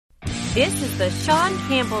This is the Sean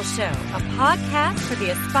Campbell Show, a podcast for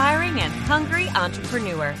the aspiring and hungry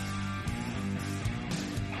entrepreneur.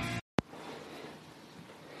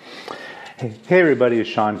 Hey everybody, it's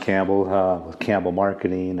Sean Campbell with Campbell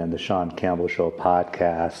Marketing and the Sean Campbell Show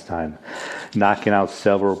podcast. I'm knocking out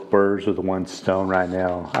several birds with one stone right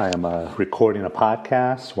now. I am recording a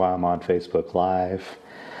podcast while I'm on Facebook Live,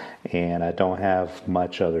 and I don't have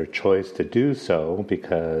much other choice to do so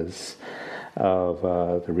because of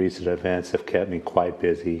the recent events have kept me quite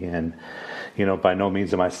busy. And by no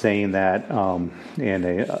means am I saying that in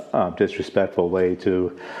a disrespectful way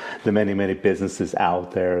to the many businesses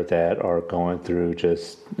out there that are going through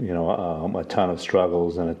just a ton of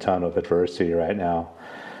struggles and a ton of adversity right now.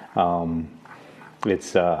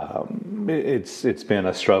 It's been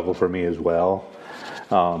a struggle for me as well.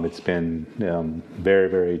 It's been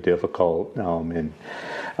very difficult in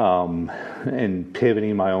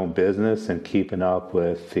pivoting my own business and keeping up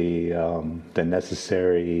with the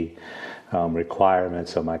necessary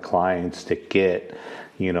requirements of my clients to get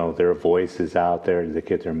their voices out there, to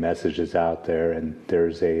get their messages out there. And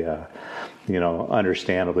there's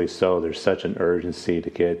understandably so, there's such an urgency to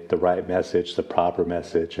get the right message, the proper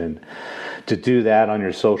message, and to do that on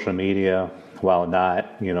your social media while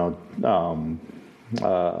not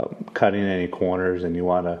cutting any corners, and you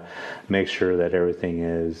want to make sure that everything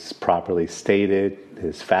is properly stated,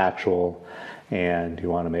 is factual, and you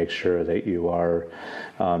want to make sure that you are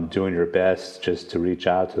doing your best just to reach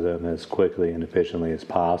out to them as quickly and efficiently as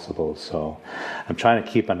possible. So I'm trying to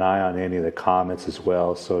keep an eye on any of the comments as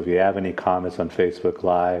well. So if you have any comments on Facebook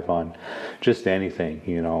Live on just anything,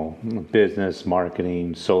 business,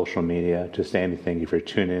 marketing, social media, just anything, if you're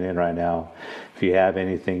tuning in right now, if you have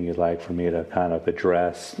anything you'd like for me to kind of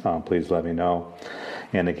address, please let me know.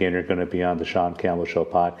 And again, you're going to be on the Sean Campbell Show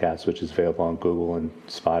podcast, which is available on Google and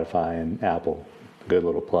Spotify and Apple. Good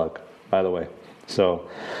little plug, by the way. So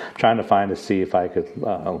I'm trying to see if I could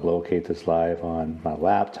locate this live on my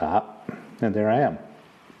laptop. And there I am.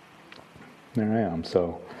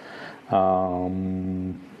 So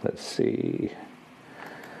let's see.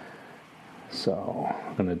 So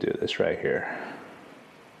I'm going to do this right here.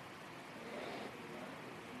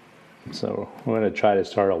 So we're going to try to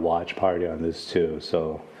start a watch party on this too.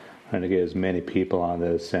 So I'm going to get as many people on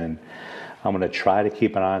this, and I'm going to try to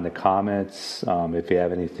keep an eye on the comments. If you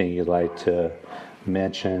have anything you'd like to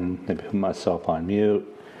mention, maybe put myself on mute.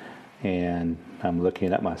 And I'm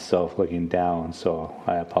looking at myself looking down, so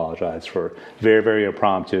I apologize for very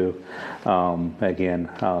impromptu. Again,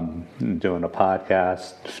 doing a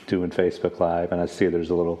podcast, doing Facebook Live, and I see there's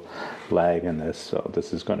a little lag in this, so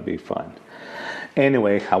this is going to be fun.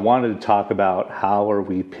 Anyway, I wanted to talk about how are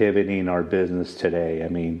we pivoting our business today. I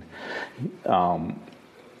mean,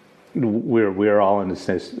 we're all in this.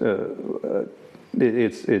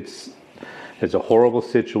 It's a horrible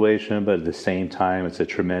situation, but at the same time, it's a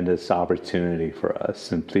tremendous opportunity for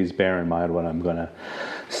us. And please bear in mind what I'm going to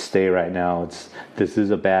say right now. This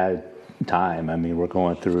is a bad time. I mean, we're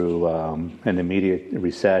going through an immediate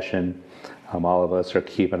recession. All of us are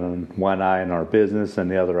keeping one eye on our business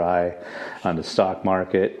and the other eye on the stock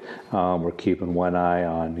market. We're keeping one eye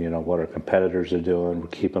on what our competitors are doing. We're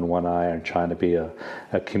keeping one eye on trying to be a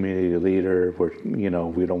community leader. We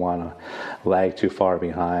don't want to lag too far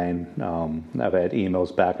behind. I've had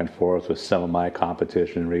emails back and forth with some of my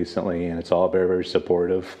competition recently, and it's all very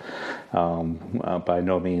supportive. By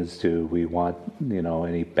no means do we want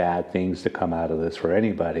any bad things to come out of this for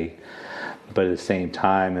anybody. But at the same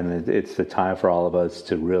time, and it's the time for all of us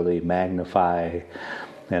to really magnify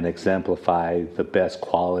and exemplify the best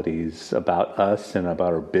qualities about us and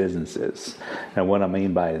about our businesses. And what I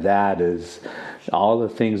mean by that is all the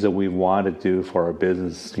things that we want to do for our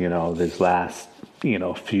business, this last,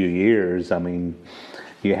 few years. I mean,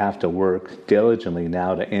 you have to work diligently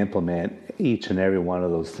now to implement each and every one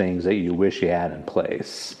of those things that you wish you had in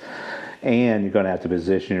place. And you're going to have to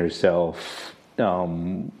position yourself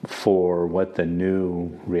for what the new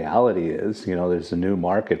reality is. There's a new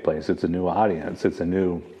marketplace, it's a new audience, it's a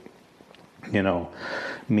new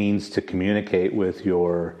means to communicate with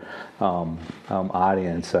your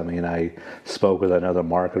audience. I mean, I spoke with another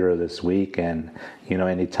marketer this week, and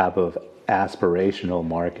any type of aspirational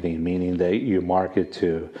marketing, meaning that you market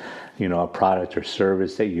to a product or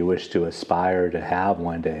service that you wish to aspire to have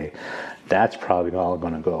one day, that's probably all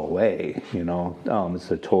going to go away.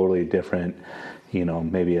 It's a totally different,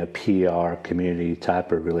 maybe a PR community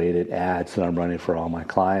type of related ads that I'm running for all my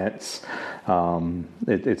clients.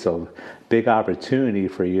 It's a big opportunity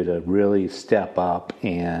for you to really step up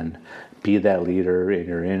and be that leader in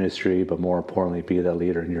your industry, but more importantly, be that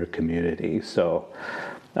leader in your community. So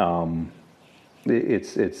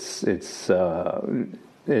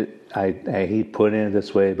I hate putting it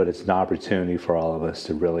this way, but it's an opportunity for all of us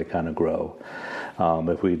to really kind of grow.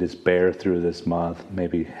 If we just bear through this month,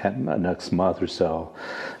 maybe next month or so,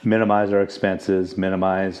 minimize our expenses,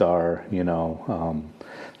 minimize our,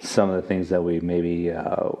 some of the things that we maybe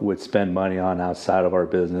would spend money on outside of our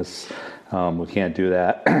business. We can't do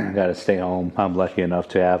that. Got to stay home. I'm lucky enough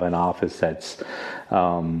to have an office that's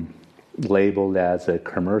labeled as a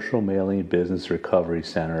commercial mailing business recovery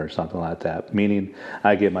center or something like that, meaning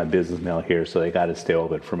I get my business mail here, so they got to stay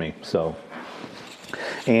open for me. So,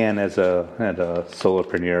 and as a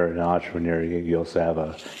solopreneur and entrepreneur, you also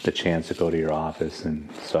have the chance to go to your office, and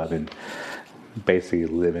so I've been basically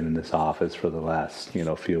living in this office for the last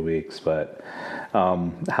few weeks. But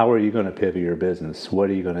how are you going to pivot your business? What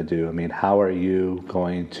are you going to do? I mean, how are you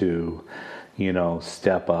going to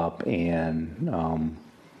step up and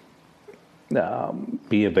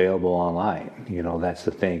be available online? That's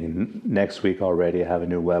the thing. And next week already I have a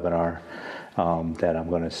new webinar that I'm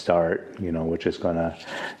going to start, which is going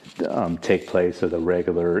to take place of the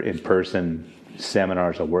regular in-person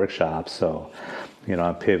seminars or workshops. So,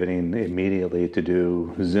 I'm pivoting immediately to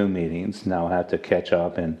do Zoom meetings. Now I have to catch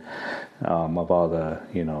up and of all the,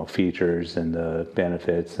 features and the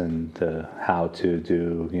benefits and the how to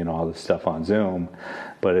do, all the stuff on Zoom.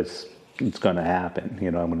 But it's going to happen.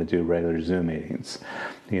 I'm going to do regular Zoom meetings.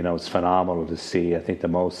 It's phenomenal to see. I think the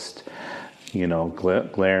most,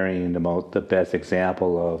 glaring, the best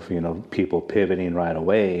example of, people pivoting right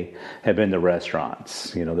away have been the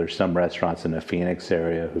restaurants. There's some restaurants in the Phoenix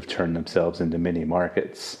area who've turned themselves into mini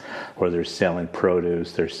markets where they're selling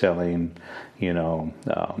produce, they're selling,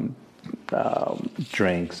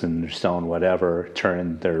 drinks, and they're selling whatever,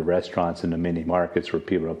 turning their restaurants into mini markets where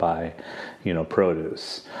people will buy,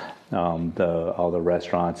 produce. All the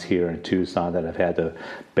restaurants here in Tucson that have had to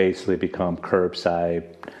basically become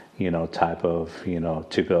curbside, type of,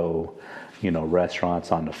 to-go,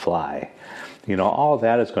 restaurants on the fly. All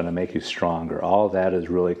that is going to make you stronger. All that is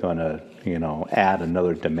really going to, add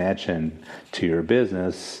another dimension to your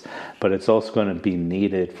business, but it's also going to be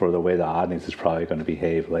needed for the way the audience is probably going to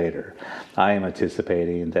behave later. I am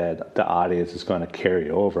anticipating that the audience is going to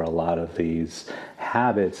carry over a lot of these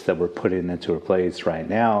habits that we're putting into place right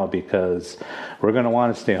now, because we're going to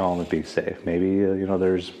want to stay home and be safe. Maybe,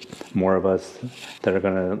 there's more of us that are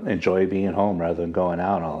going to enjoy being home rather than going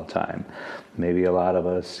out all the time. Maybe a lot of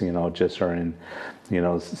us, just are in,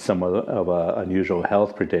 somewhat of an unusual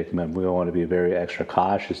health predicament. We want to be very extra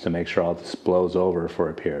cautious to make sure all this blows over for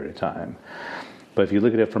a period of time. But if you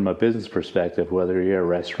look at it from a business perspective, whether you're a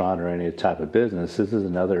restaurant or any type of business, this is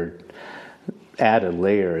another added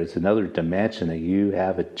layer. It's another dimension that you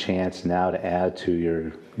have a chance now to add to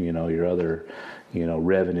your, your other,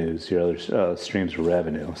 revenues, your other streams of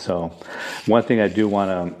revenue. So one thing I do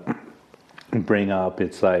want to bring up,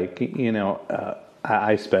 it's like,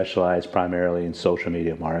 I specialize primarily in social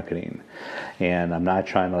media marketing, and I'm not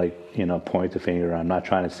trying to point the finger. I'm not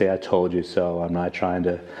trying to say I told you so. I'm not trying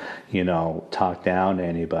to, talk down to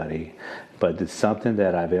anybody, but it's something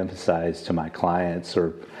that I've emphasized to my clients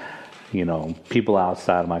or, people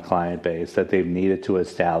outside of my client base, that they've needed to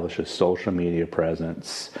establish a social media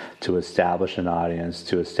presence, to establish an audience,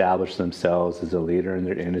 to establish themselves as a leader in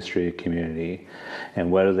their industry community.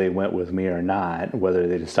 And whether they went with me or not, whether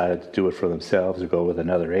they decided to do it for themselves or go with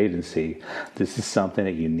another agency, this is something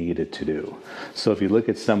that you needed to do. So if you look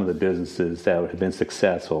at some of the businesses that have been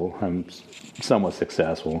successful, somewhat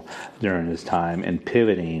successful during this time, and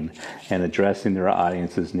pivoting and addressing their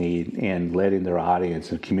audience's need and letting their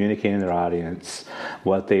audience and communicating their audience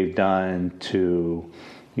what they've done to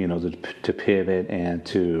to pivot and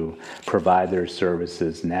to provide their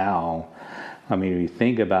services now. I mean, if you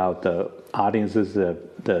think about the audiences,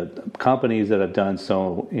 the companies that have done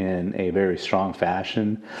so in a very strong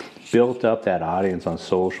fashion, built up that audience on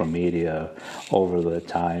social media over the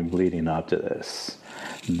time leading up to this.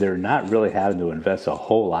 They're not really having to invest a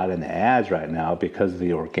whole lot in the ads right now because of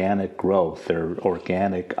the organic growth, their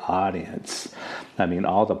organic audience. I mean,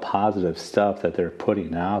 all the positive stuff that they're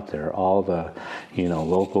putting out there, all the,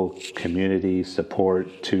 local community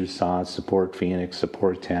support Tucson, support Phoenix,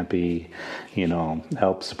 support Tempe,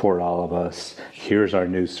 help support all of us. Here's our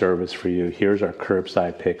new service for you. Here's our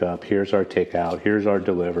curbside pickup. Here's our takeout. Here's our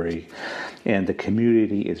delivery. And the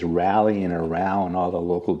community is rallying around all the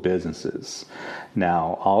local businesses.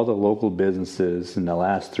 Now, all the local businesses in the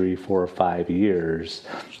last 3, 4, 5 years,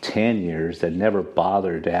 10 years, that never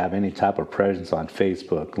bothered to have any type of presence on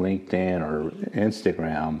Facebook, LinkedIn, or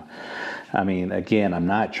Instagram. I mean, again, I'm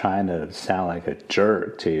not trying to sound like a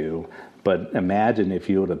jerk to you, But imagine if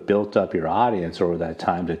you would have built up your audience over that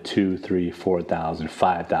time to 2, 3, 4,000,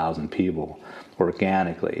 5,000 people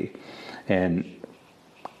organically, and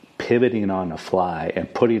pivoting on the fly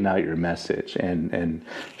and putting out your message and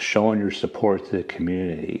showing your support to the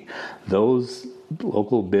community. Those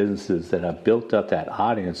local businesses that have built up that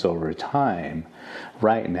audience over time,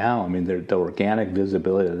 right now, I mean, the organic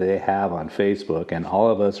visibility that they have on Facebook, and all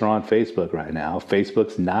of us are on Facebook right now.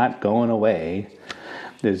 Facebook's not going away.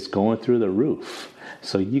 It's going through the roof.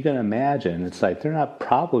 So you can imagine, it's like they're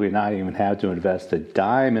probably not even have to invest a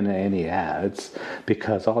dime in any ads,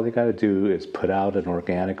 because all they got to do is put out an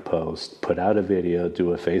organic post, put out a video,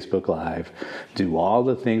 do a Facebook Live, do all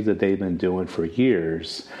the things that they've been doing for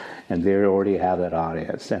years, and they already have that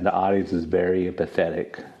audience. And the audience is very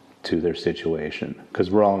empathetic to their situation, because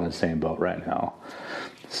we're all in the same boat right now.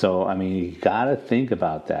 So, I mean, you got to think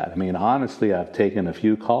about that. I mean, honestly, I've taken a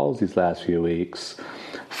few calls these last few weeks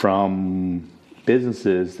from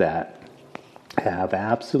businesses that have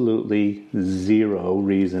absolutely zero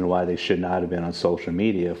reason why they should not have been on social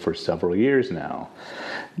media for several years now.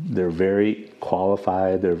 They're very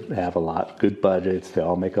qualified. They have a lot good budgets. They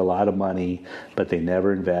all make a lot of money, but they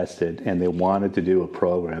never invested, and they wanted to do a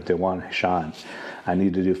program. They wanted, Sean, I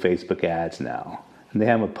need to do Facebook ads now. And they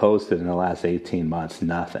haven't posted in the last 18 months,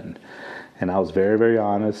 nothing. And I was very, very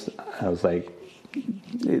honest. I was like,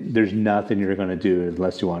 there's nothing you're going to do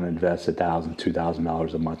unless you want to invest $1,000,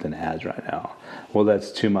 $2,000 a month in ads right now. Well,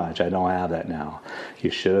 that's too much. I don't have that now.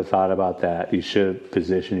 You should have thought about that. You should have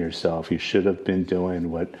positioned yourself. You should have been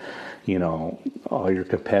doing what, all your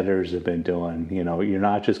competitors have been doing. You're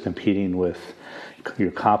not just competing with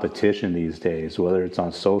your competition these days, whether it's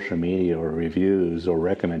on social media or reviews or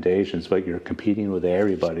recommendations, but you're competing with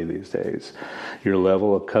everybody these days. Your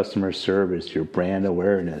level of customer service, your brand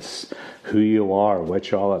awareness, who you are,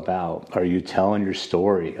 what you're all about. Are you telling your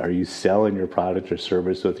story? Are you selling your product or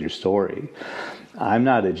service with your story? I'm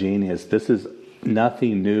not a genius. This is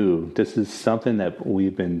nothing new. This is something that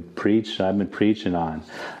I've been preaching on.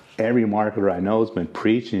 Every marketer I know has been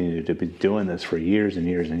preaching to be doing this for years and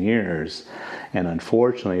years and years. And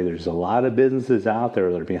unfortunately, there's a lot of businesses out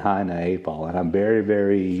there that are behind the 8 ball, and I'm very,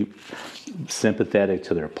 very sympathetic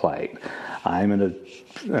to their plight. I'm in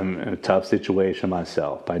a tough situation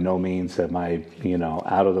myself. By no means am I,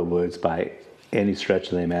 out of the woods by any stretch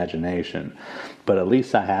of the imagination. But at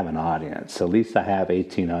least I have an audience. At least I have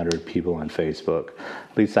 1,800 people on Facebook.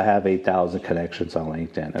 At least I have 8,000 connections on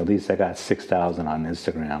LinkedIn. At least I got 6,000 on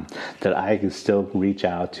Instagram that I can still reach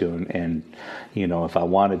out to. And if I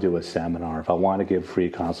want to do a seminar, if I want to give free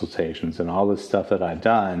consultations and all this stuff that I've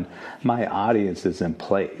done, my audience is in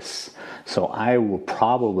place. So I will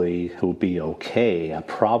be okay. I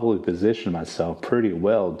probably position myself pretty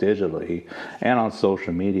well digitally and on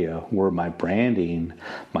social media where my branding,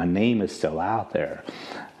 my name is still out there.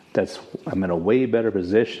 I'm in a way better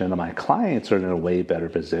position, and my clients are in a way better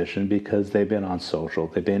position because they've been on social,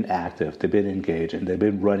 they've been active, they've been engaging, they've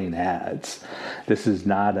been running ads. This is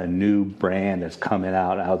not a new brand that's coming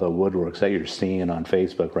out of the woodworks that you're seeing on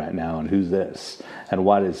Facebook right now, and who's this? And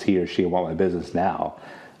why does he or she want my business now?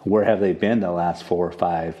 Where have they been the last 4,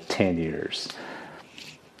 5, 10 years?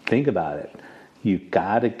 Think about it. You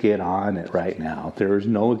got to get on it right now. There is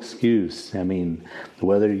no excuse. I mean,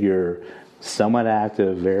 whether you're somewhat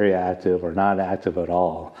active, very active, or not active at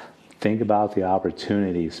all, think about the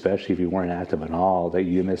opportunity, especially if you weren't active at all, that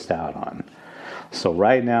you missed out on. So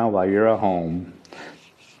right now, while you're at home,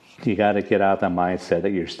 you got to get out that mindset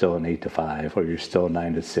that you're still an 8 to 5, or you're still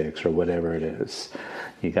 9 to 6, or whatever it is.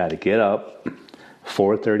 You got to get up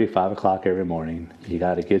 4:30, 5 o'clock every morning. You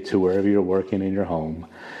got to get to wherever you're working in your home.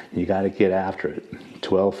 You got to get after it.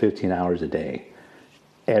 12, 15 hours a day.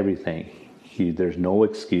 Everything. There's no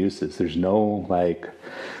excuses. There's no,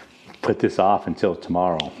 put this off until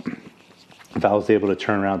tomorrow. If I was able to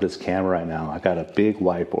turn around this camera right now, I got a big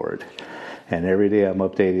whiteboard. And every day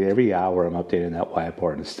every hour I'm updating that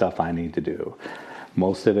whiteboard and stuff I need to do.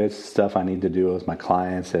 Most of it's stuff I need to do with my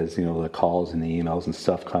clients as, the calls and the emails and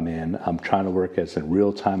stuff come in. I'm trying to work as in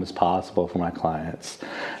real time as possible for my clients.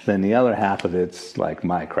 Then the other half of it's like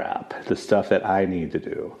my crap, the stuff that I need to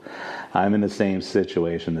do. I'm in the same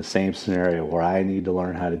situation, the same scenario where I need to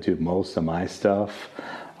learn how to do most of my stuff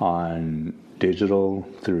on digital,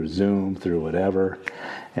 through Zoom, through whatever.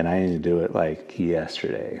 And I need to do it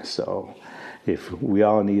yesterday. So if we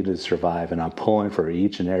all need to survive, and I'm pulling for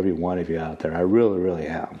each and every one of you out there, I really, really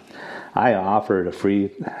am. I offered a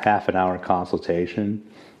free half-an-hour consultation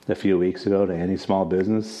a few weeks ago to any small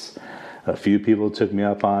business. A few people took me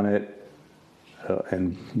up on it,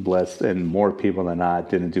 and more people than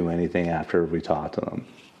not didn't do anything after we talked to them.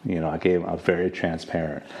 I'm very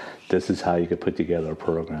transparent. This is how you could put together a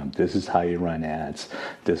program. This is how you run ads.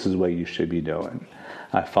 This is what you should be doing.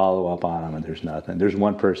 I follow up on them, and there's nothing. There's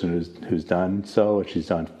one person who's done so, and she's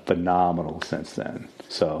done phenomenal since then.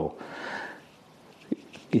 So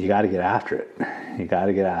you got to get after it. You got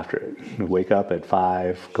to get after it. Wake up at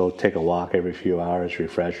 5, go take a walk every few hours,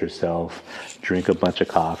 refresh yourself, drink a bunch of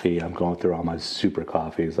coffee. I'm going through all my super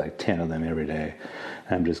coffees, like 10 of them every day.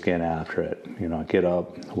 And I'm just getting after it. Get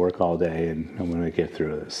up, work all day, and I'm going to get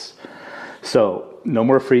through this. So no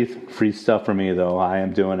more free stuff for me, though. I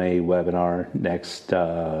am doing a webinar next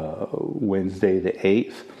Wednesday the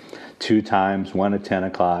 8th. 2 times, one at 10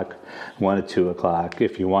 o'clock, one at 2 o'clock.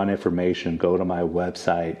 If you want information, go to my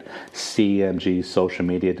website,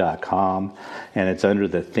 cmgsocialmedia.com, and it's under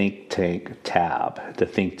the Think Tank tab, the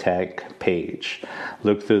Think Tank page.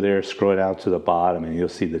 Look through there, scroll down to the bottom, and you'll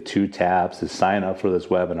see the 2 tabs to sign up for this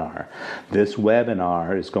webinar. This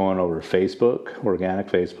webinar is going over Facebook, organic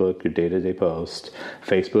Facebook, your day-to-day post,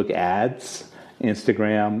 Facebook ads,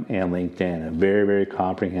 Instagram, and LinkedIn. A very, very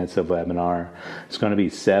comprehensive webinar. It's going to be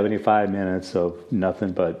 75 minutes of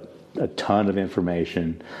nothing but a ton of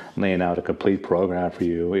information, laying out a complete program for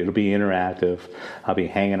you. It'll be interactive. I'll be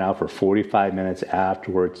hanging out for 45 minutes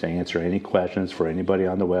afterwards to answer any questions for anybody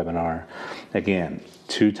on the webinar. Again,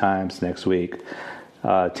 2 times next week,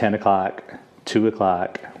 10 o'clock, 2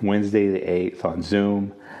 o'clock, Wednesday the 8th on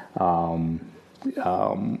Zoom.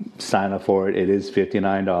 Sign up for it. It is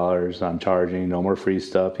 $59. I'm charging no more free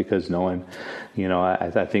stuff because no one,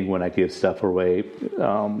 I think when I give stuff away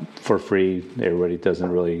for free, everybody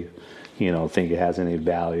doesn't really, think it has any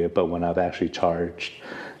value. But when I've actually charged,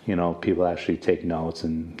 people actually take notes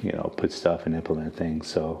and, put stuff and implement things.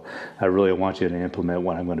 So I really want you to implement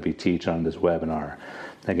what I'm going to be teaching on this webinar.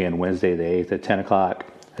 Again, Wednesday the 8th at 10 o'clock,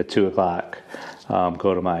 at 2 o'clock.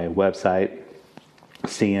 Go to my website,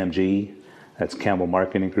 CMG. That's Campbell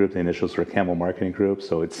Marketing Group. The initials for Campbell Marketing Group.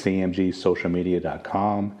 So it's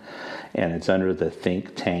cmgsocialmedia.com, and it's under the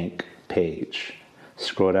Think Tank page.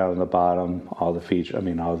 Scroll down to the bottom. All the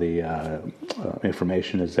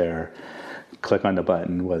information is there. Click on the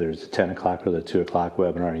button, whether it's the 10 o'clock or the 2 o'clock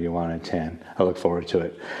webinar you want to attend. I look forward to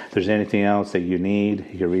it. If there's anything else that you need,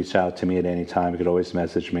 you can reach out to me at any time. You can always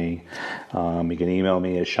message me. You can email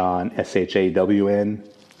me at Shawn, SHAWN,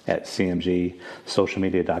 at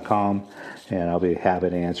cmgsocialmedia.com, and I'll be happy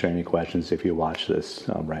to answer any questions if you watch this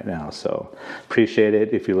right now. So appreciate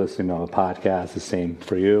it. If you're listening on the podcast, the same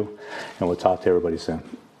for you, and we'll talk to everybody soon.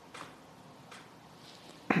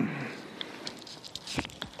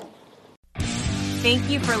 Thank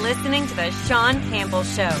you for listening to The Shawn Campbell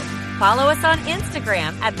Show. Follow us on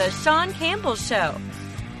Instagram at The Shawn Campbell Show